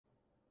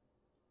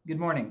Good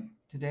morning.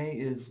 Today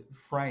is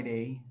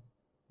Friday,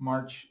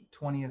 March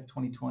 20th,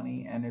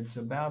 2020, and it's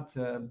about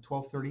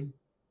 12:30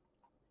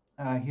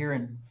 here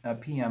in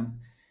p.m.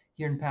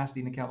 here in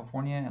Pasadena,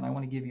 California, and I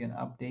want to give you an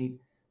update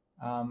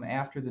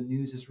after the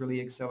news has really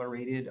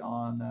accelerated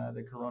on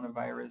the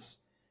coronavirus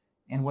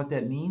and what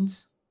that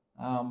means.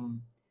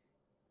 Um,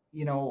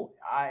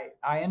 I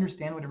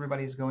understand what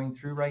everybody's going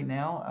through right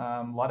now.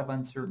 A lot of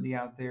uncertainty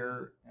out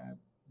there.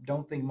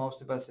 Don't think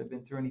most of us have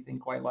been through anything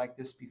quite like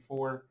this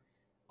before.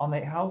 On the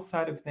health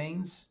side of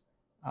things,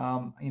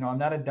 I'm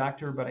not a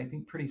doctor, but I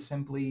think pretty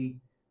simply,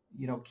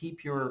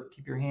 keep your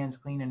hands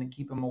clean and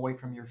keep them away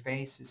from your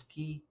face is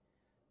key.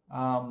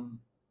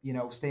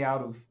 Stay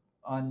out of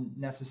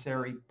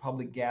unnecessary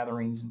public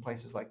gatherings and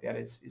places like that.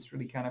 It's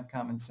really kind of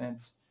common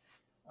sense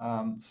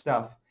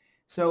stuff.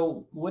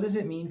 So what does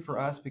it mean for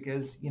us?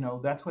 Because,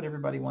 that's what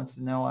everybody wants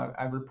to know.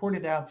 I've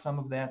reported out some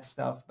of that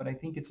stuff, but I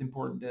think it's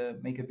important to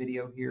make a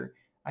video here.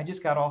 I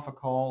just got off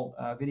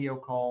a video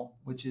call,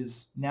 which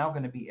is now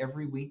going to be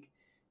every week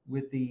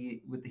with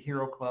the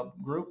Hero Club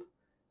group.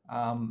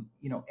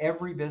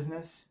 Every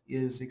business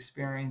is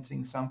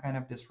experiencing some kind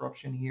of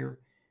disruption here.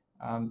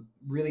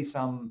 Really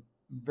some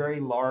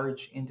very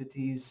large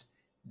entities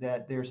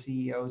that their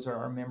CEOs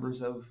are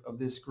members of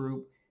this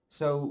group.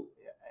 So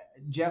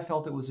Jeff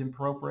felt it was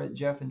appropriate.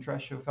 Jeff and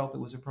Tresha felt it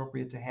was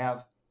appropriate to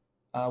have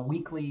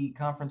weekly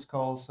conference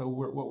calls. So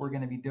what we're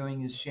going to be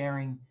doing is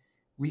sharing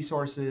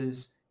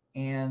resources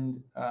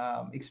and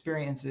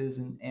experiences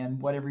and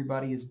what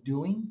everybody is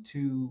doing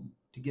to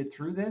get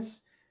through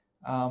this,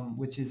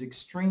 which is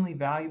extremely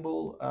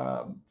valuable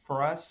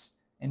for us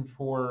and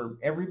for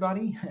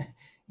everybody,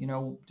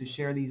 to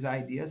share these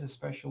ideas,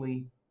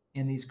 especially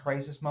in these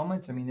crisis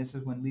moments. I mean, this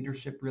is when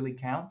leadership really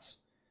counts.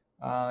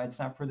 It's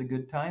not for the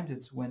good times.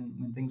 It's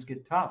when things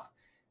get tough.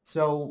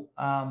 So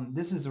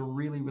this is a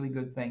really, really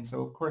good thing. So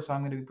of course,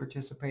 I'm going to be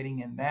participating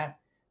in that.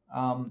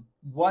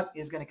 What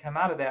is going to come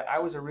out of that? I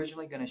was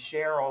originally going to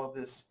share all of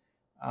this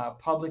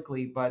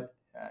publicly, but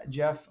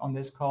Jeff on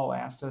this call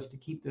asked us to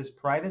keep this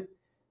private.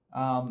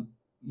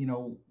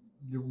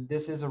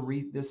 This is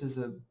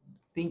a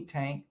think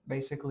tank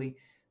basically.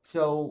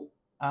 So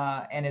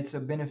and it's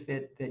a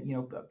benefit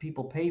that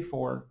people pay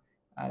for.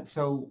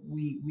 So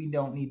we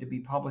don't need to be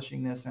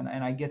publishing this, and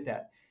I get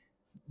that.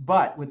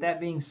 But with that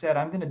being said,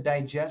 I'm going to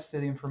digest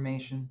the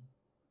information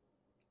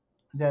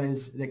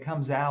that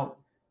comes out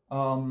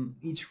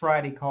each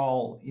Friday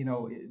call.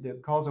 The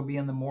calls will be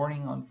in the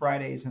morning on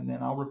Fridays, and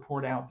then I'll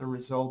report out the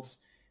results.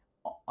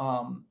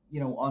 On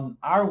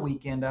our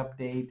weekend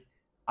update,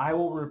 I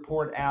will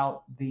report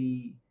out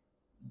the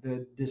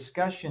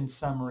discussion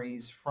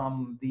summaries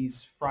from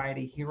these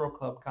Friday Hero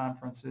Club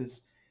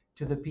conferences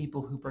to the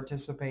people who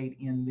participate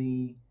in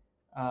the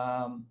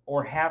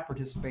or have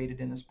participated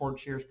in the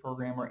Sports Shares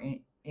program or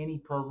any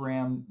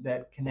program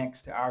that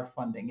connects to our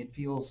funding. It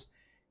feels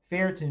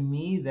fair to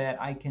me that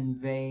I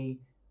convey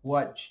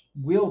what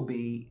will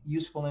be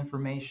useful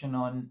information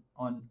on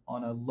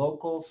a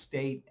local,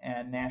 state,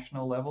 and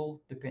national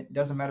level.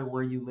 Doesn't matter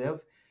where you live,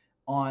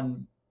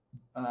 on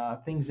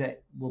things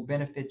that will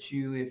benefit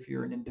you if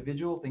you're an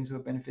individual, things that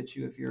will benefit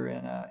you if you're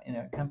in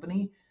a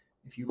company,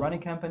 if you run a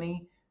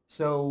company.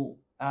 So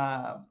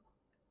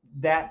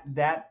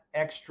that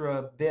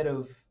extra bit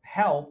of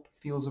help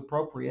feels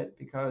appropriate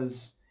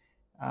because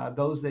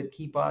those that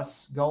keep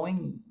us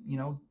going,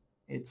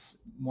 it's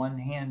one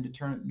hand to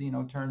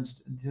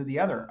turns to the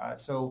other.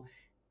 So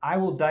I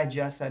will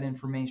digest that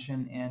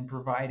information and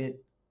provide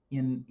it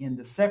in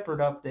the separate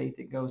update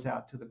that goes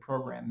out to the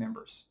program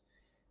members.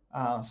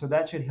 So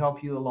that should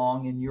help you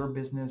along in your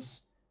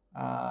business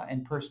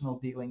and personal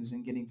dealings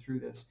in getting through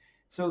this.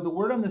 So the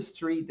word on the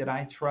street that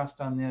I trust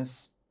on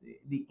this,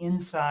 the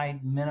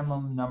inside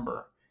minimum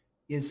number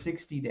is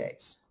 60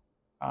 days.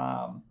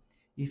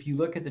 If you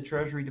look at the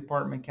Treasury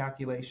Department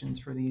calculations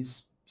for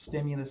these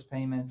stimulus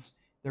payments,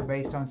 they're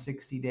based on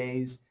 60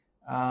 days.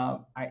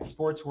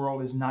 Sports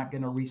World is not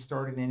going to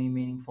restart in any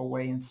meaningful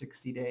way in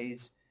 60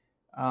 days.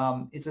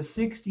 It's a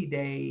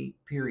 60-day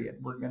period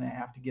we're going to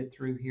have to get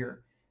through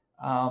here.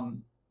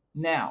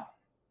 Now,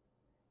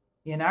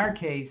 in our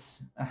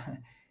case,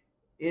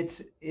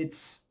 it's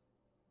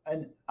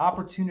an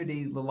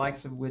opportunity the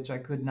likes of which I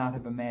could not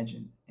have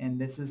imagined. And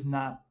this is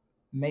not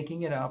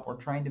making it up or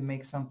trying to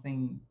make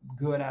something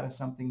good out of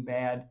something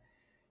bad.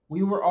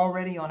 We were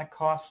already on a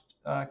cost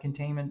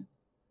containment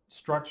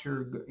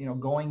structure,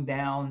 going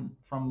down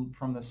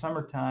from the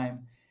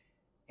summertime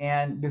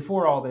and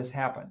before all this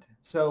happened.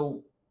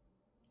 So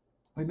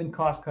we've been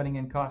cost cutting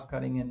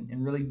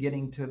and really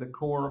getting to the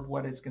core of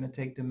what it's going to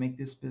take to make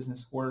this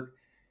business work.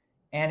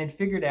 And it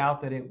figured out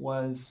that it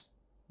was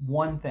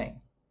one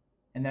thing.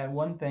 And that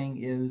one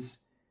thing is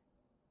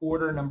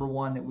order number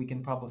one that we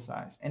can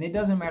publicize. And it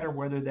doesn't matter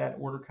whether that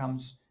order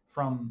comes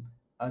from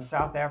a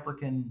South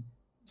African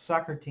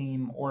soccer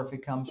team or if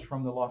it comes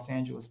from the Los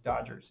Angeles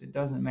Dodgers. It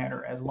doesn't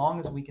matter. As long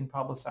as we can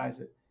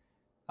publicize it,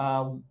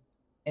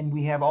 and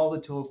we have all the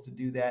tools to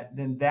do that,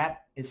 then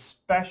that,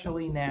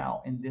 especially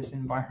now in this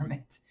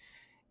environment,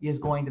 is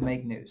going to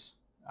make news.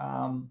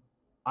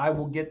 I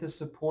will get the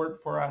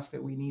support for us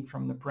that we need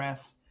from the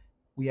press.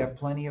 We have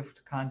plenty of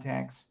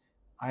contacts.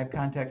 I have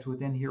contacts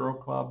within Hero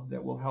Club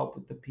that will help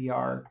with the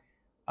PR.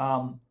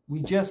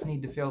 We just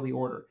need to fill the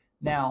order.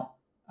 Now,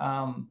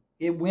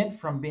 it went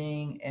from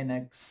being an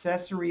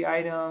accessory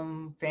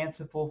item,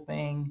 fanciful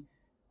thing,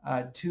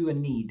 to a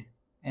need.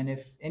 And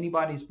if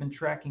anybody's been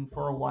tracking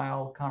for a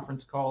while,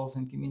 conference calls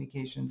and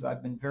communications,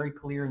 I've been very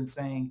clear in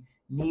saying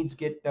needs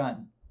get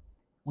done.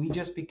 We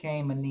just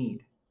became a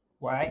need.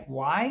 Why?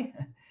 Why?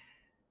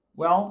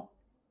 Well,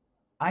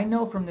 I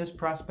know from this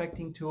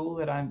prospecting tool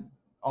that I'm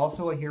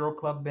also a Hero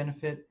Club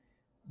benefit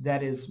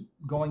that is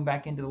going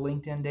back into the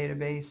LinkedIn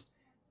database.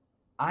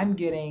 I'm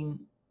getting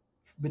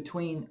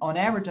on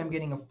average, I'm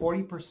getting a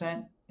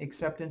 40%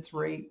 acceptance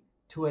rate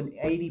to an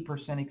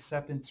 80%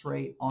 acceptance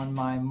rate on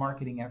my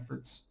marketing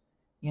efforts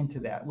into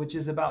that, which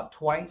is about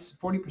twice,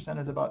 40%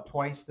 is about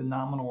twice the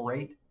nominal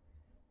rate.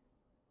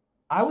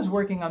 I was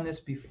working on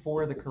this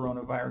before the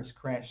coronavirus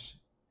crash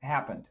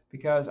happened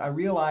because I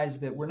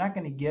realized that we're not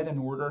going to get an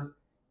order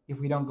if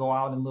we don't go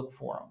out and look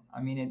for them.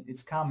 I mean,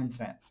 it's common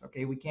sense,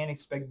 okay? We can't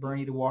expect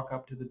Bernie to walk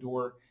up to the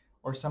door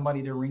or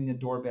somebody to ring the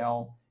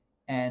doorbell,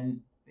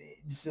 and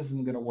it just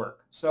isn't going to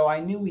work. So I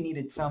knew we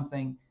needed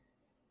something,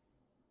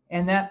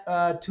 and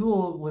that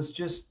tool was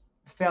just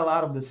fell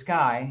out of the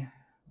sky,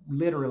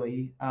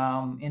 literally,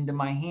 into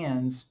my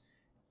hands,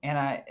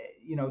 and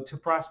to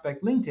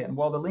prospect LinkedIn.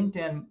 Well,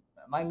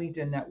 my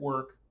LinkedIn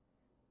network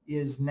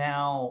is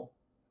now,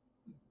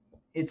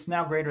 it's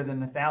now greater than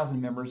 1,000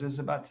 members. It was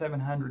about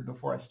 700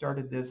 before I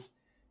started this.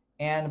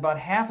 And about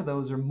half of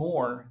those or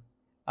more,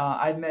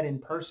 I've met in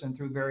person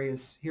through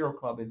various Hero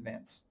Club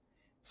events.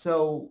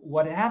 So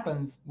what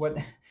ends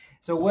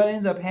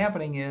up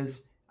happening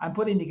is I'm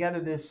putting together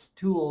this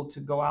tool to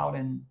go out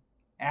and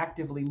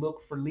actively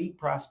look for league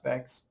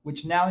prospects,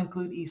 which now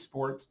include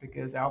esports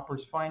because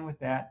Alper's fine with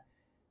that.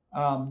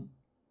 The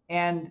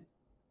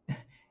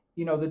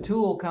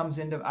tool comes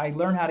into, I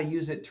learn how to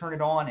use it, turn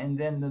it on, and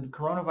then the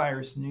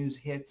coronavirus news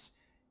hits,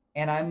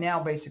 and I'm now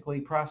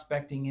basically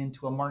prospecting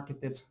into a market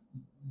that's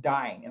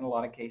dying in a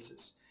lot of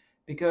cases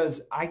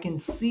because I can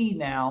see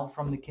now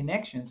from the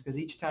connections, because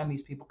each time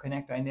these people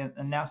connect, I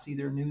now see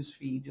their news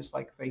feed just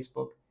like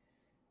Facebook,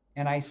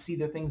 and I see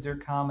the things they're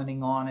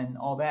commenting on and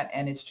all that,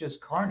 and it's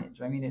just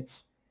carnage. I mean,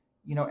 it's,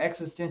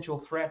 existential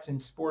threats in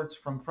sports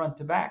from front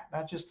to back,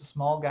 not just the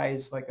small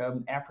guys like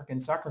an African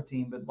soccer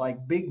team, but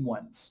like big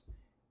ones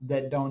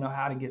that don't know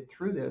how to get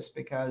through this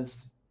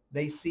because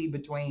they see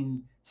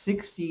between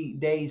 60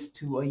 days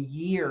to a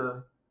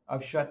year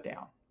of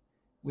shutdown,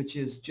 which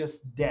is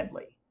just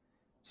deadly.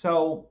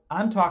 So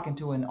I'm talking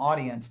to an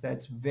audience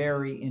that's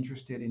very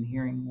interested in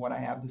hearing what I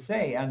have to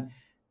say. And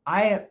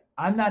I'm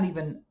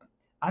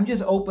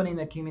just opening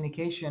the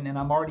communication, and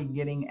I'm already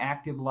getting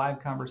active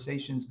live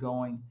conversations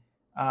going.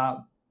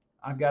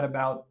 I've got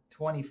about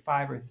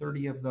 25 or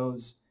 30 of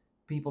those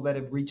people that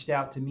have reached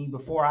out to me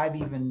before I've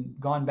even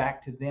gone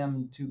back to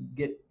them to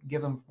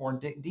give them more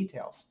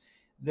details.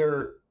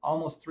 They're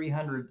almost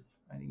 300.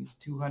 I think it's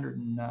 200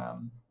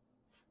 and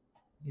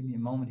give me a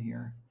moment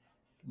here.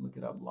 I can look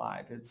it up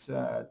live. It's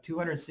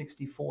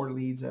 264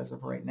 leads as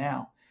of right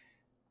now.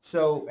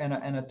 So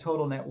and a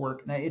total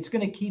network. Now it's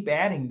going to keep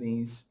adding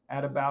these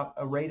at about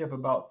a rate of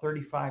about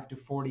 35 to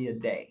 40 a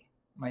day.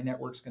 My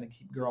network's going to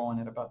keep growing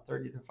at about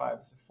 35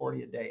 to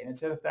 40 a day, and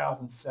it's at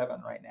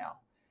 1,007 right now.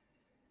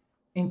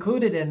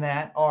 Included in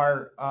that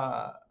are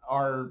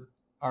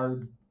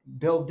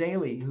Bill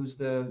Daly, who's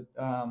this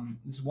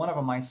is one of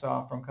them I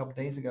saw from a couple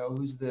days ago,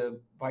 who's the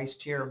vice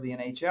chair of the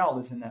NHL,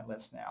 is in that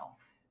list now.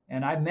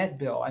 And I met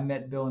Bill. I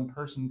met Bill in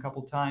person a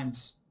couple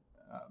times,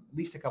 at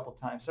least a couple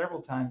times,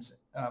 several times,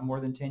 more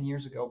than 10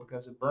 years ago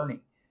because of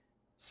Bernie.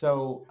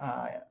 So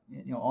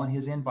on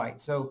his invite.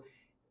 So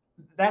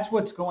that's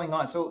what's going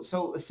on.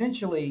 So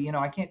essentially,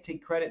 I can't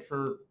take credit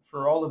for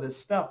all of this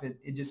stuff.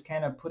 It just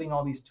kind of putting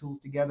all these tools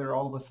together.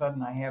 All of a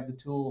sudden, I have the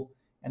tool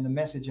and the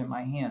message in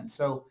my hand.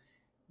 So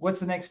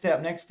what's the next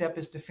step? Next step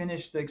is to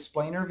finish the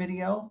explainer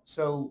video.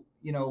 So,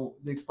 the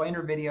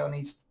explainer video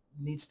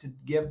needs to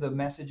give the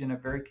message in a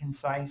very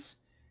concise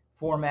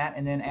format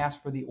and then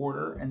ask for the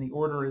order. And the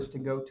order is to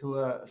go to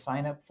a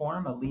sign-up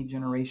form, a lead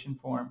generation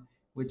form,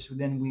 which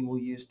then we will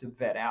use to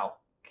vet out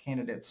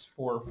candidates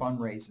for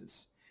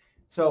fundraisers.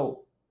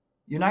 So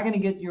you're not going to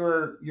get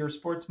your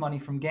sports money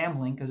from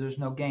gambling because there's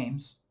no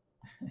games.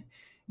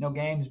 No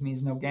games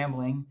means no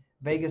gambling.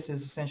 Vegas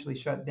is essentially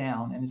shut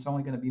down, and it's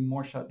only going to be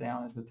more shut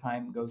down as the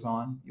time goes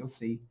on. You'll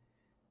see.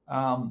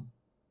 So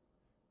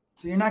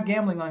you're not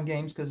gambling on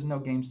games because no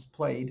games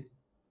played.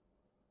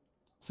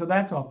 So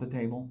that's off the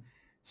table.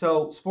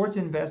 So sports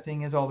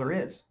investing is all there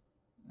is.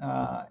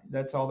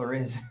 That's all there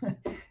is.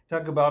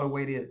 Talk about a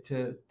way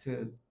to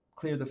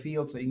clear the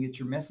field so you can get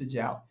your message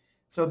out.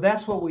 So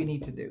that's what we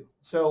need to do.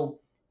 So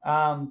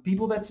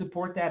people that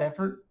support that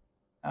effort,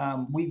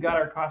 we've got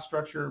our cost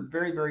structure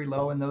very, very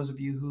low, and those of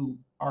you who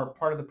are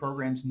part of the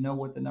programs know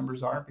what the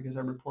numbers are because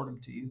I report them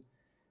to you.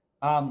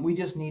 We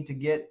just need to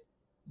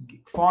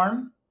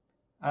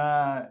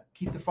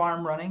keep the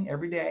farm running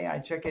every day. I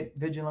check it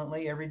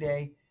vigilantly every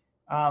day.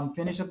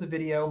 finish up the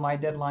video. My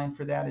deadline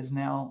for that is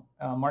now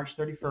March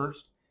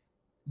 31st.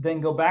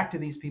 Then go back to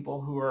these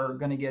people who are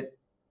going to get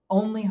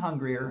only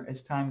hungrier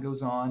as time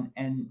goes on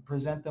and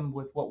present them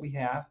with what we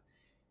have,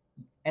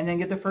 and then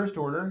get the first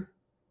order,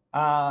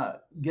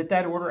 get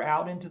that order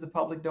out into the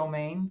public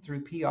domain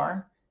through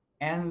PR.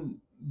 And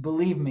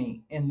believe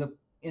me, in the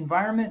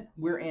environment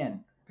we're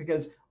in,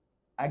 because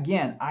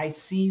again, I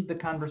see the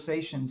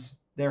conversations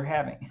they're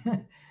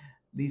having.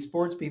 These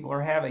sports people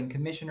are having,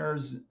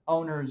 commissioners,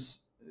 owners,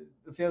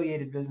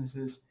 affiliated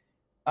businesses.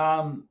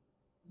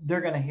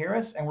 They're going to hear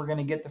us, and we're going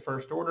to get the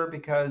first order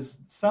because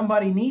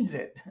somebody needs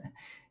it.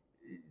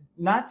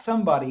 Not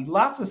somebody,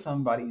 lots of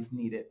somebodies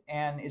need it,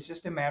 and it's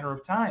just a matter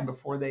of time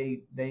before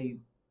they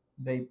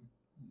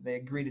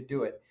agree to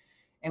do it.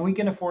 And we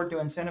can afford to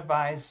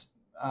incentivize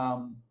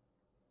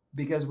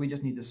because we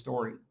just need the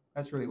story.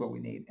 That's really what we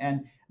need.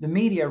 And the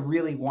media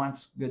really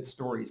wants good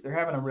stories. They're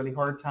having a really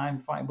hard time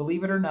finding,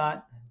 believe it or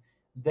not,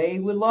 they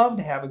would love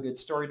to have a good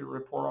story to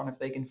report on if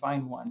they can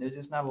find one. There's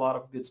just not a lot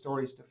of good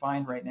stories to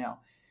find right now.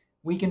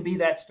 We can be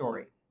that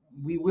story.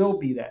 We will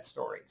be that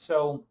story.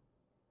 So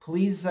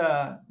please,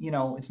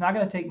 it's not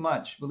going to take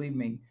much, believe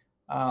me.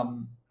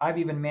 I've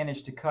even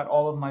managed to cut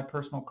all of my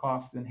personal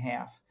costs in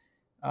half.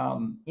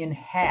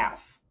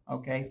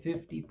 Okay,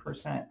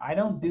 50%. I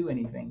don't do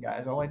anything,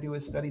 guys. All I do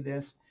is study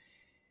this,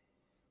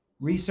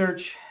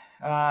 research,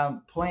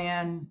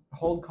 plan,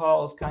 hold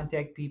calls,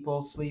 contact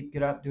people, sleep,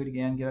 get up, do it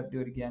again, get up, do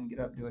it again, get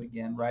up, do it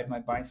again, ride my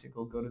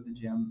bicycle, go to the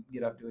gym,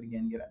 get up, do it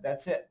again, get up.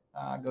 That's it.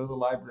 Go to the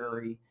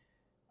library,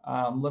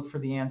 look for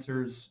the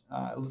answers.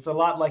 It's a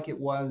lot like it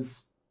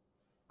was.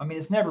 I mean,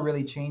 it's never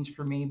really changed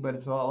for me, but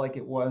it's a lot like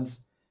it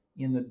was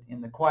in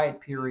the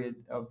quiet period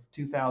of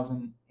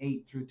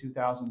 2008 through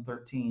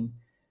 2013.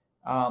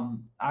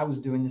 I was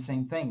doing the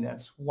same thing.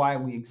 That's why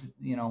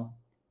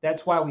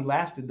that's why we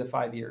lasted the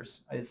 5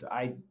 years.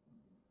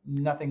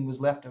 Nothing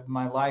was left of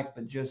my life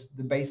but just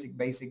the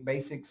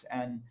basics,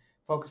 and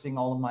focusing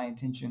all of my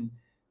attention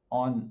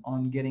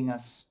on getting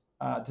us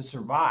to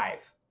survive.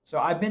 So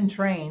I've been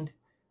trained.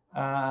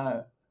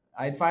 I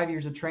had 5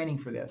 years of training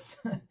for this.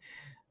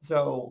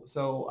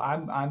 So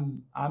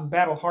I'm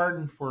battle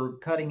hardened for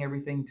cutting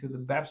everything to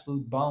the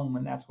absolute bone,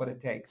 and that's what it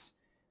takes.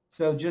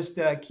 So just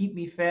keep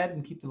me fed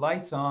and keep the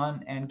lights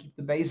on and keep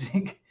the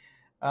basic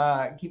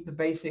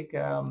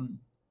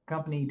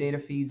company data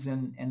feeds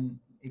and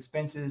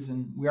expenses.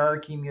 And we are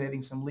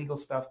accumulating some legal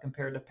stuff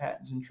compared to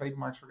patents and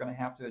trademarks we're going to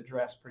have to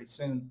address pretty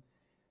soon.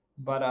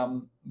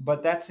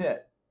 But that's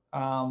it.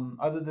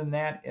 Other than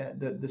that,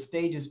 the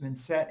stage has been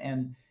set.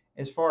 And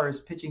as far as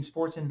pitching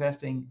sports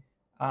investing,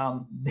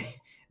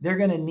 they're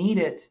going to need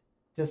it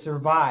to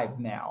survive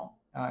now.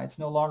 It's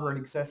no longer an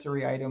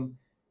accessory item.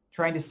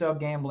 Trying to sell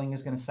gambling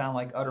is going to sound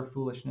like utter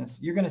foolishness.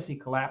 You're going to see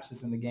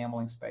collapses in the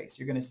gambling space.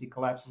 You're going to see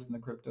collapses in the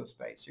crypto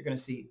space. You're going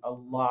to see a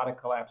lot of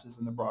collapses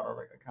in the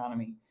broader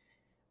economy.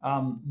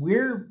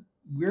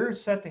 We're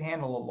set to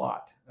handle a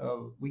lot.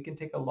 We can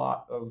take a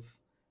lot of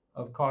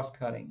cost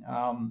cutting.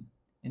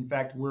 In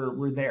fact,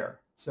 we're there.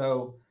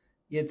 So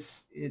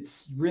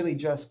it's really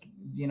just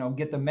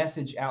get the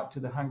message out to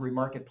the hungry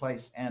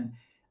marketplace. And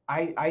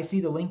I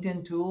see the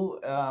LinkedIn tool.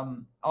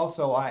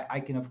 Also, I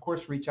can of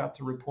course reach out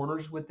to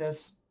reporters with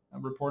this.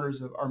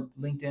 Reporters of our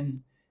LinkedIn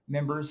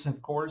members, of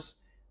course,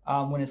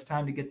 when it's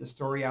time to get the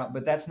story out.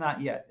 But that's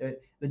not yet.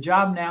 The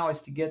job now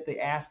is to get the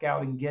ask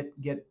out and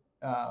get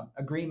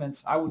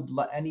agreements.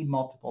 I need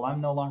multiple.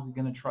 I'm no longer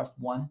going to trust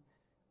one.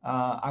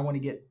 I want to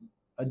get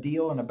a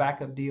deal and a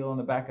backup deal and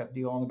a backup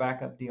deal and a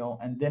backup deal,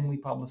 and then we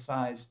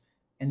publicize,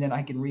 and then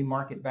I can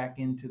remarket back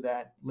into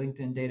that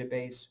LinkedIn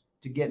database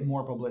to get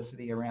more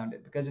publicity around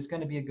it, because it's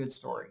going to be a good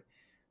story.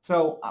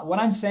 So what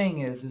I'm saying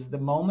is the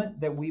moment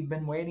that we've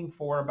been waiting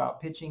for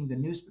about pitching the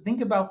new,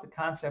 think about the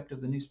concept of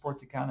the new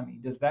sports economy.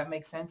 Does that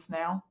make sense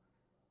now?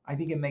 I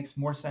think it makes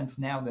more sense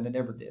now than it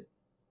ever did,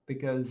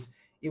 because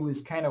it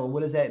was kind of,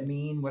 what does that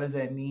mean? What does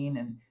that mean?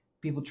 And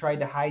people tried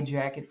to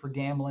hijack it for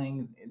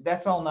gambling.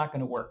 That's all not going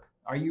to work.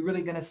 Are you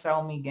really going to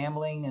sell me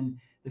gambling in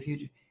the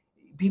future?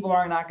 People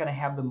are not going to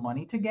have the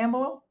money to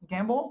gamble,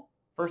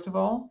 first of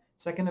all.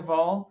 Second of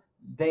all,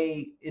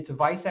 it's a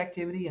vice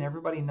activity, and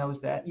everybody knows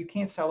that. You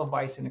can't sell a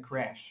vice in a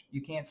crash.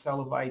 You can't sell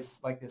a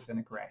vice like this in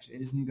a crash. It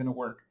isn't going to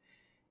work.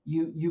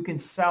 You can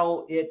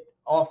sell it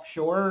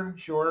offshore,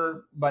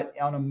 sure, but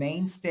on a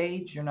main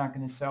stage, you're not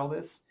going to sell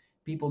this.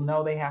 People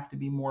know they have to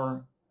be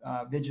more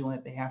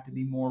vigilant. They have to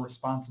be more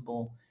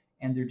responsible,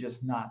 and they're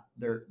just not.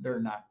 They're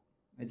not.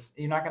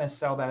 You're not going to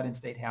sell that in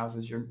state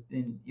houses. You're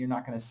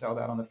not going to sell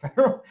that on the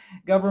federal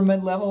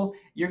government level.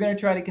 You're going to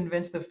try to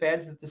convince the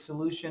feds that the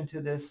solution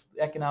to this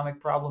economic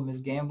problem is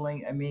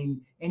gambling. I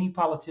mean, any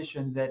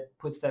politician that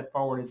puts that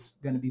forward is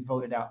going to be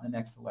voted out in the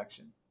next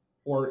election,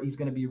 or he's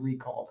going to be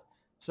recalled.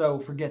 So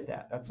forget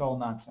that. That's all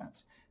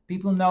nonsense.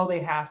 People know they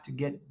have to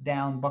get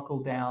down, buckle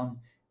down.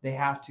 They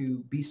have to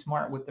be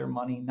smart with their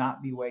money,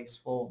 not be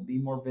wasteful, be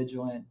more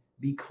vigilant,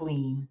 be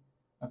clean,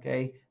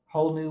 okay?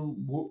 Whole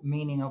new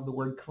meaning of the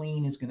word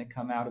clean is going to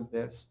come out of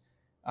this.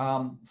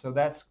 So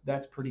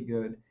that's pretty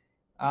good.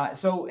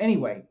 So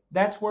anyway,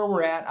 that's where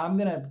we're at. I'm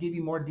going to give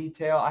you more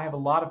detail. I have a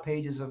lot of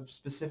pages of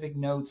specific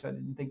notes. I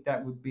didn't think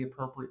that would be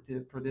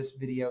appropriate for this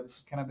video. This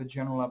is kind of a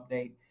general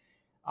update.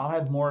 I'll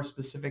have more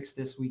specifics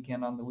this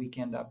weekend on the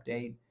weekend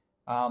update.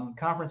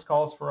 Conference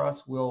calls for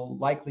us will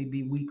likely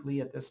be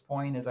weekly at this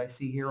point, as I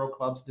see Hero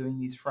Clubs doing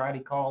these Friday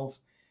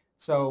calls.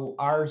 So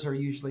ours are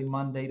usually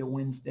Monday to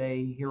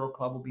Wednesday. Hero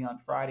Club will be on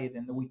Friday,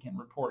 then the weekend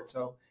report.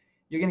 So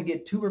you're going to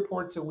get 2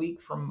 reports a week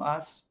from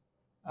us,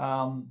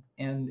 and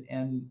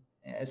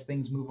as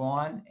things move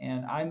on.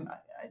 And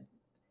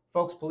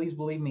folks, please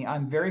believe me,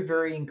 I'm very,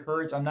 very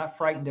encouraged. I'm not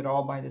frightened at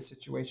all by this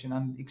situation.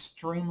 I'm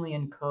extremely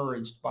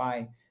encouraged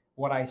by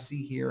what I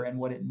see here and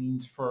what it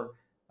means for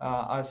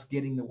us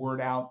getting the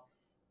word out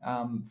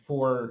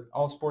for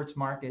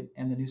AllSportsMarket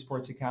and the new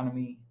sports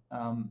economy.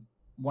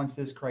 Once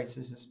this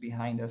crisis is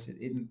behind us,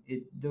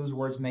 those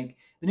words make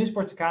the new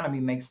sports economy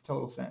makes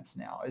total sense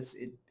now.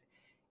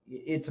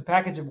 It's a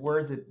package of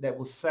words that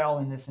will sell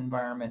in this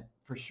environment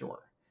for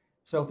sure.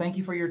 So thank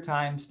you for your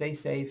time. Stay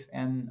safe,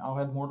 and I'll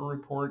have more to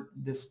report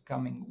this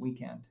coming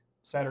weekend,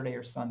 Saturday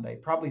or Sunday,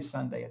 probably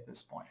Sunday at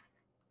this point.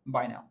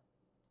 Bye now.